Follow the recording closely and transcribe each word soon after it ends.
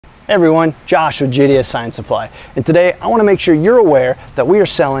Hey everyone, Josh with JDS Sign Supply, and today I want to make sure you're aware that we are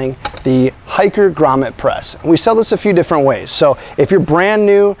selling the Hiker Grommet press. And we sell this a few different ways. So if you're brand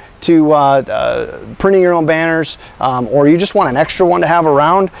new to printing your own banners, or you just want an extra one to have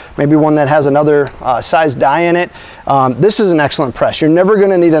around, maybe one that has another size die in it, this is an excellent press. You're never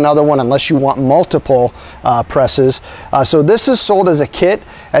going to need another one unless you want multiple presses. So this is sold as a kit.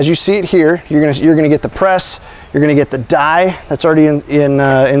 As you see it here, you're gonna get the press, you're gonna get the die that's already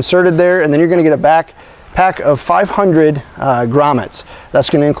inserted there, and then you're gonna get a pack of 500 grommets. That's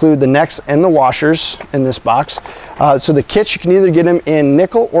going to include the necks and the washers in this box. So the kits, you can either get them in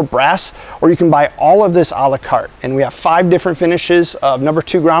nickel or brass, or you can buy all of this a la carte. And we have 5 different finishes of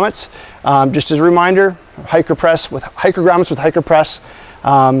 #2 grommets. Just as a reminder, Hiker grommets with Hiker press.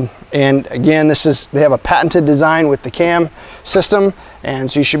 And again, they have a patented design with the cam system,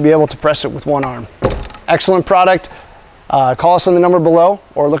 and so you should be able to press it with one arm. Excellent product. Call us on the number below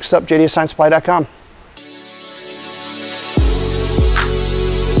or look us up, JDSSignSupply.com.